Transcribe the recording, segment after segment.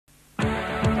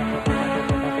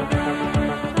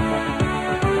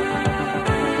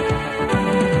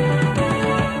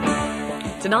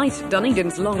Tonight,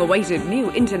 Dunedin's long-awaited new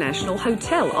international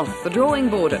hotel off the drawing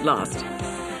board at last.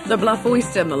 The Bluff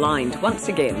Oyster maligned once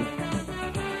again.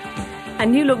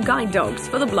 And new-look guide dogs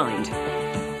for the blind.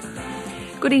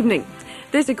 Good evening.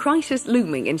 There's a crisis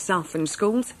looming in Southland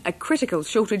Schools, a critical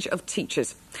shortage of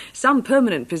teachers. Some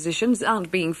permanent positions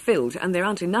aren't being filled and there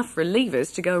aren't enough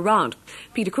relievers to go around.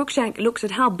 Peter Cruikshank looks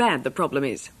at how bad the problem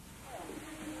is.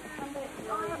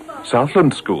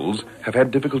 Southland Schools have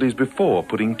had difficulties before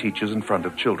putting teachers in front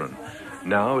of children.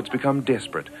 Now it's become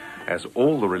desperate, as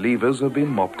all the relievers have been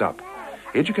mopped up.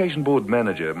 Education Board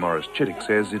Manager Maurice Chittick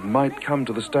says it might come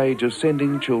to the stage of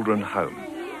sending children home.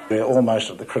 We're almost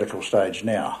at the critical stage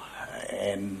now,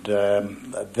 and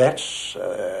that's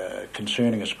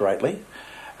concerning us greatly,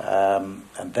 and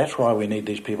that's why we need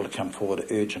these people to come forward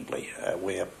urgently.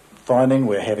 We're finding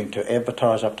we're having to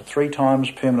advertise up to 3 times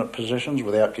permanent positions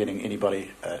without getting anybody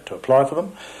to apply for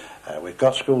them. We've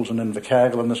got schools in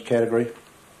Invercargill in this category.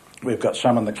 We've got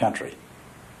some in the country.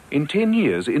 In 10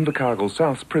 years, Invercargill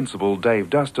South's principal,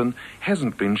 Dave Dustin,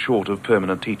 hasn't been short of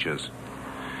permanent teachers.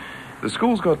 The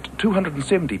school's got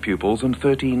 270 pupils and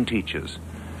 13 teachers.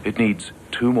 It needs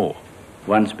 2 more.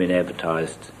 One's been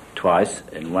advertised twice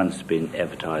and one's been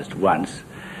advertised once,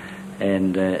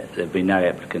 and there have been no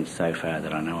applicants so far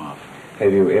that I know of.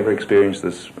 Have you ever experienced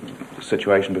this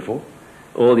situation before?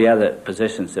 All the other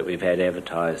positions that we've had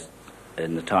advertised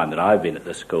in the time that I've been at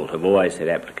the school have always had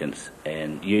applicants,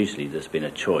 and usually there's been a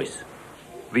choice.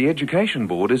 The Education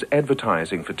Board is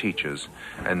advertising for teachers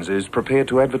and is prepared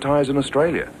to advertise in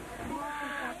Australia.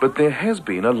 But there has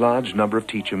been a large number of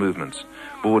teacher movements.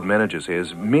 Board manager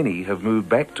says many have moved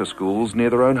back to schools near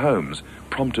their own homes,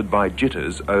 prompted by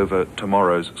jitters over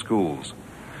tomorrow's schools.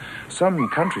 Some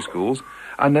country schools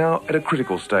are now at a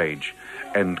critical stage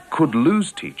and could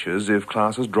lose teachers if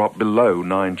classes drop below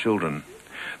 9 children.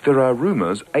 There are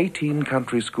rumours 18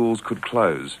 country schools could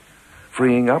close,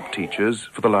 freeing up teachers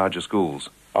for the larger schools.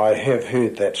 I have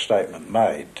heard that statement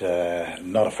made,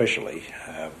 not officially,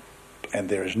 and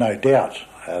there is no doubt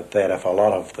that if a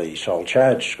lot of the sole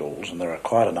charge schools, and there are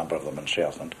quite a number of them in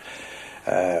Southland,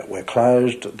 were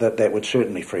closed, that would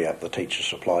certainly free up the teacher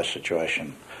supply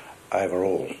situation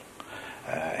overall.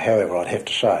 However, I'd have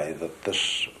to say that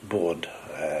this board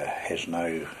has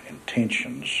no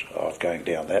intentions of going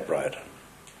down that road.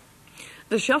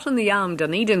 The shot in the arm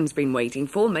Dunedin's been waiting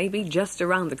for may be just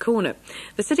around the corner.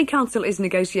 The City Council is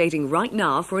negotiating right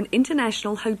now for an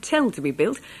international hotel to be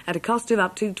built at a cost of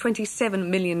up to $27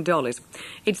 million.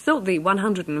 It's thought the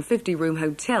 150-room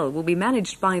hotel will be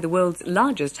managed by the world's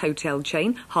largest hotel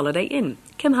chain, Holiday Inn.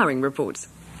 Kim Hurring reports.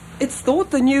 It's thought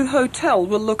the new hotel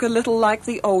will look a little like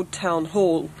the old town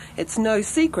hall. It's no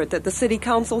secret that the City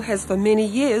Council has for many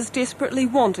years desperately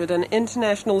wanted an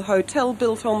international hotel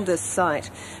built on this site,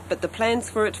 but the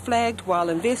plans for it flagged while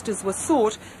investors were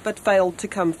sought but failed to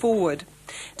come forward.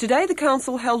 Today the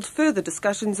Council held further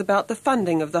discussions about the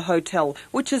funding of the hotel,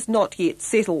 which is not yet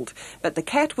settled. But the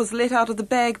cat was let out of the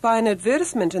bag by an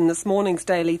advertisement in this morning's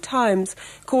Daily Times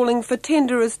calling for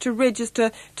tenderers to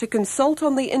register to consult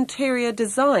on the interior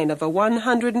design of a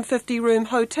 150-room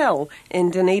hotel in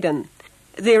Dunedin.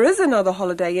 There is another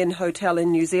Holiday Inn hotel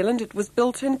in New Zealand. It was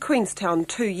built in Queenstown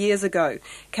 2 years ago.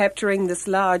 Capturing this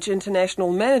large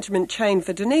international management chain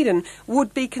for Dunedin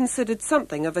would be considered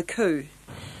something of a coup.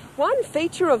 One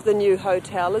feature of the new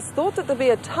hotel is thought that there'll be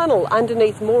a tunnel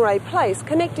underneath Moray Place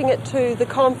connecting it to the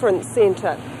conference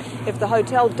centre. If the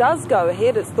hotel does go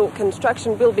ahead, it's thought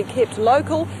construction will be kept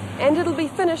local and it'll be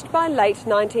finished by late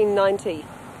 1990.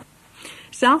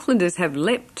 Southlanders have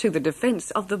leapt to the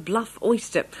defence of the Bluff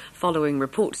Oyster, following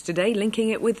reports today linking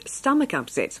it with stomach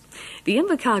upsets. The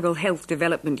Invercargill Health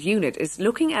Development Unit is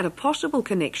looking at a possible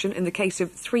connection in the case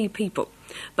of 3 people.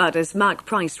 But as Mark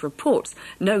Price reports,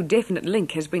 no definite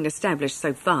link has been established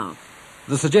so far.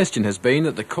 The suggestion has been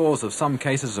that the cause of some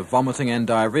cases of vomiting and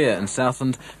diarrhoea in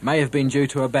Southland may have been due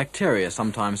to a bacteria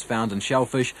sometimes found in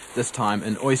shellfish, this time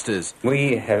in oysters.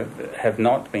 We have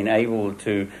not been able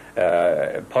to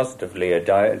positively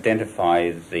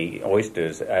identify the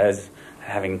oysters as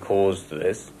having caused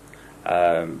this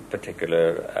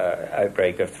particular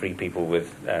outbreak of 3 people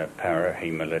with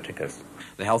parahemolyticus.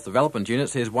 The Health Development Unit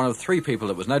says one of 3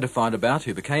 people it was notified about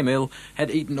who became ill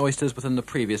had eaten oysters within the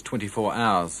previous 24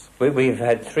 hours. We've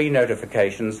had 3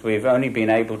 notifications. We've only been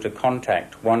able to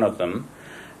contact one of them.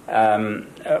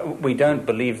 We don't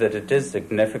believe that it is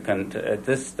significant at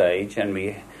this stage,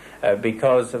 and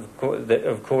because of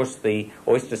course the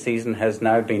oyster season has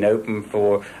now been open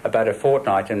for about a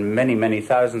fortnight, and many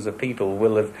thousands of people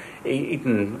will have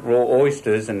eaten raw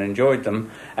oysters and enjoyed them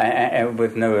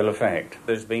with no ill effect.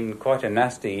 There's been quite a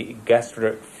nasty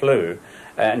gastric flu,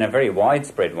 and a very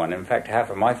widespread one. In fact, half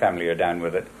of my family are down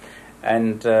with it.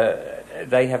 And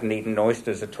they haven't eaten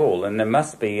oysters at all. And there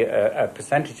must be a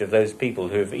percentage of those people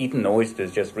who have eaten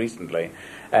oysters just recently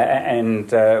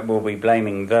and will be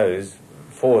blaming those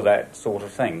for that sort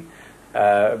of thing,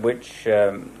 which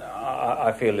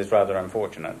I feel is rather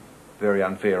unfortunate. Very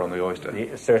unfair on the oyster.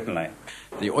 Yeah, certainly.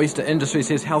 The oyster industry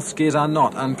says health scares are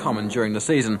not uncommon during the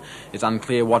season. It's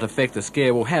unclear what effect the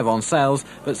scare will have on sales,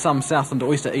 but some Southland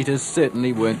oyster eaters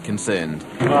certainly weren't concerned.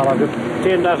 Well, I've got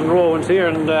 10 dozen raw ones here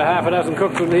and half a dozen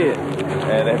cooked ones here.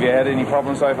 And have you had any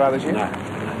problems so far this year? No.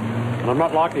 And I'm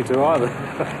not likely to either.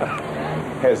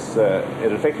 Has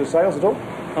it affected sales at all?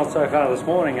 Not so far this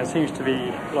morning. It seems to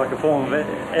be like a form of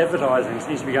advertising. It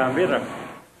seems to be going better.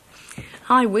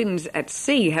 High winds at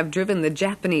sea have driven the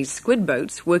Japanese squid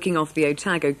boats working off the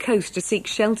Otago coast to seek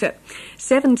shelter.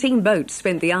 17 boats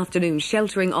spent the afternoon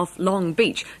sheltering off Long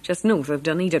Beach, just north of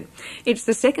Dunedin. It's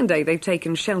the second day they've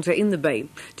taken shelter in the bay.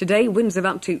 Today, winds of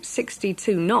up to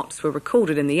 62 knots were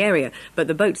recorded in the area, but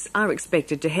the boats are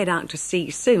expected to head out to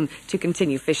sea soon to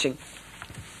continue fishing.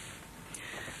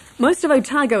 Most of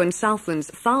Otago and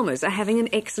Southland's farmers are having an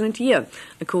excellent year,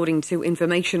 according to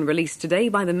information released today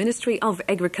by the Ministry of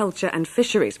Agriculture and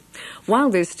Fisheries. While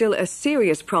there's still a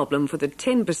serious problem for the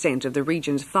 10% of the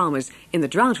region's farmers in the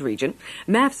drought region,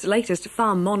 MAF's latest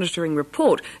farm monitoring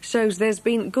report shows there's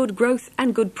been good growth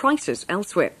and good prices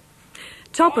elsewhere.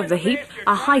 Top of the heap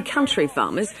are high country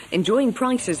farmers enjoying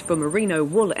prices for merino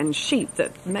wool and sheep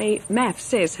that MAF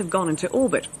says have gone into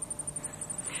orbit.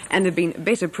 And there have been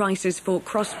better prices for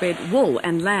crossbred wool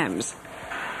and lambs.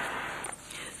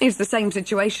 It's the same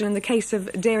situation in the case of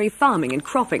dairy farming and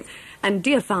cropping, and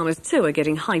deer farmers too are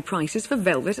getting high prices for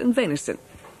velvet and venison.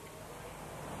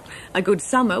 A good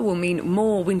summer will mean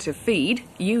more winter feed,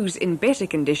 ewes in better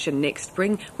condition next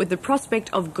spring with the prospect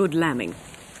of good lambing.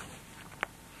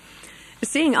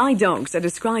 Seeing eye dogs are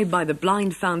described by the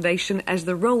Blind Foundation as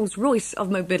the Rolls-Royce of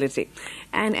mobility.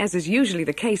 And as is usually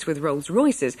the case with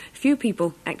Rolls-Royces, few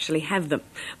people actually have them.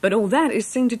 But all that is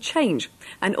soon to change.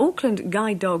 An Auckland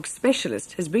guide dog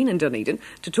specialist has been in Dunedin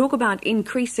to talk about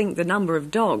increasing the number of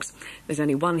dogs. There's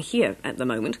only one here at the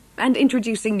moment. And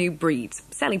introducing new breeds.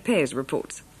 Sally Pears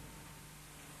reports.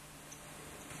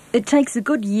 It takes a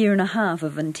good year and a half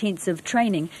of intensive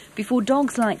training before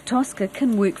dogs like Tosca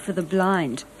can work for the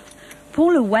blind.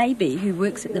 Paula Waby, who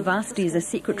works at the Varsity as a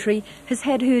secretary, has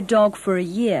had her dog for a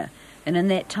year, and in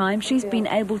that time she's been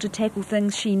able to tackle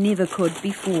things she never could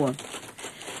before.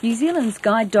 New Zealand's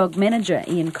guide dog manager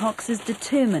Ian Cox is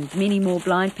determined many more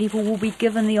blind people will be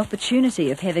given the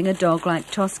opportunity of having a dog like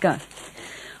Tosca.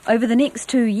 Over the next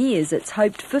 2 years, it's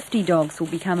hoped 50 dogs will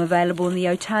become available in the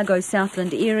Otago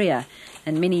Southland area,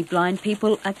 and many blind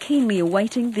people are keenly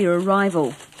awaiting their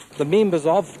arrival. The members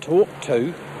I've talked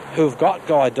to who've got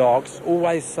guide dogs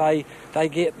always say they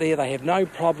get there, they have no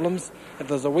problems. If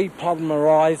there's a wee problem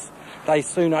arise, they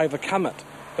soon overcome it.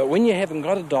 But when you haven't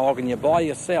got a dog and you're by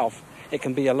yourself, it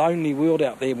can be a lonely world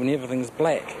out there when everything's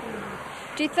black.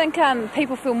 Do you think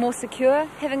people feel more secure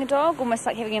having a dog, almost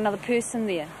like having another person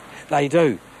there? They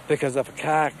do, because if a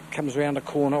car comes around a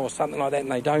corner or something like that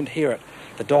and they don't hear it,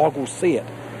 the dog will see it.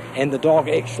 And the dog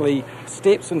actually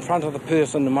steps in front of the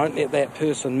person and won't let that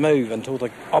person move until the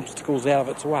obstacle's out of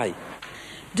its way.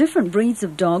 Different breeds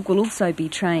of dog will also be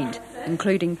trained,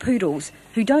 including poodles,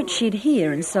 who don't shed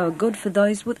hair and so are good for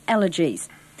those with allergies.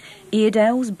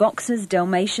 Airedales, boxers,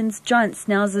 Dalmatians, giant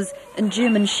schnauzers and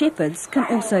German shepherds can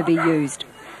also be used.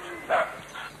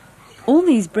 All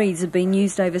these breeds have been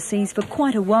used overseas for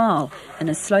quite a while and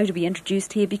are slow to be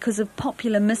introduced here because of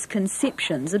popular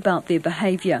misconceptions about their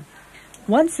behaviour.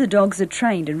 Once the dogs are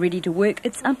trained and ready to work,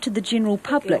 it's up to the general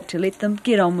public to let them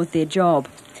get on with their job.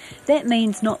 That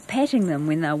means not patting them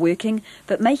when they're working,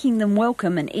 but making them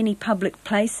welcome in any public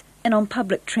place and on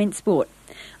public transport.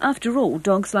 After all,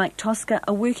 dogs like Tosca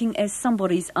are working as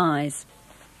somebody's eyes.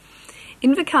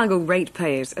 Invercargill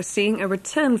ratepayers are seeing a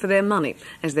return for their money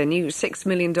as their new $6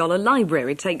 million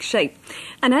library takes shape.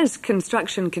 And as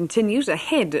construction continues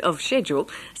ahead of schedule,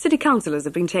 city councillors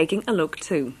have been taking a look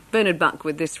too. Bernard Buck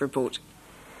with this report.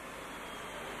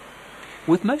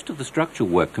 With most of the structural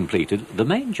work completed, the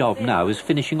main job now is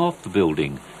finishing off the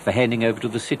building for handing over to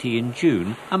the city in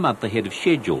June, a month ahead of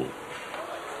schedule.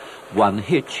 One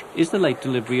hitch is the late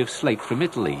delivery of slate from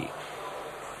Italy.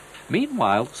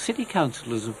 Meanwhile, city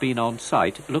councillors have been on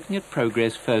site looking at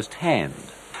progress firsthand.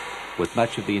 With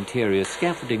much of the interior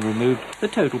scaffolding removed, the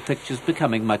total picture's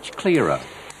becoming much clearer.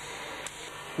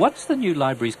 Once the new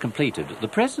library is completed, the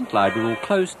present library will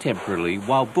close temporarily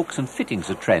while books and fittings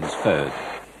are transferred.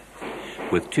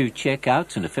 With 2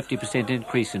 checkouts and a 50%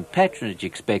 increase in patronage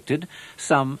expected,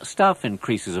 some staff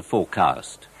increases are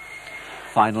forecast.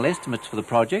 Final estimates for the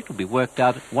project will be worked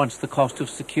out once the cost of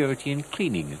security and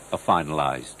cleaning are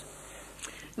finalised.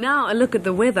 Now a look at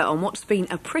the weather on what's been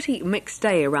a pretty mixed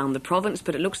day around the province,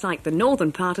 but it looks like the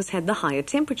northern part has had the higher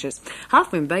temperatures.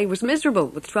 Half Moon Bay was miserable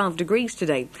with 12 degrees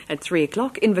today. At 3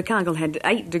 o'clock, Invercargill had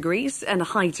 8 degrees and a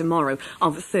high tomorrow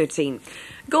of 13.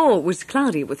 Gore was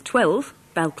cloudy with 12.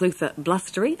 Balclutha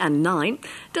blustery and 9.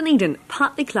 Dunedin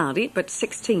partly cloudy but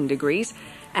 16 degrees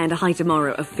and a high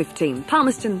tomorrow of 15.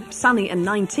 Palmerston sunny and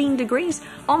 19 degrees.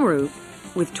 Oamaru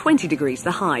with 20 degrees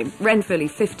the high. Ranfurly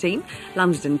 15.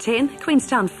 Lumsden 10.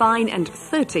 Queenstown fine and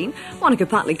 13. Wanaka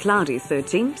partly cloudy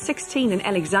 13. 16 in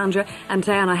Alexandra, and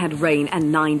Diana had rain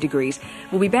and 9 degrees.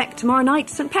 We'll be back tomorrow night,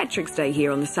 St Patrick's Day,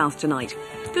 here on the South Tonight.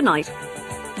 Good night.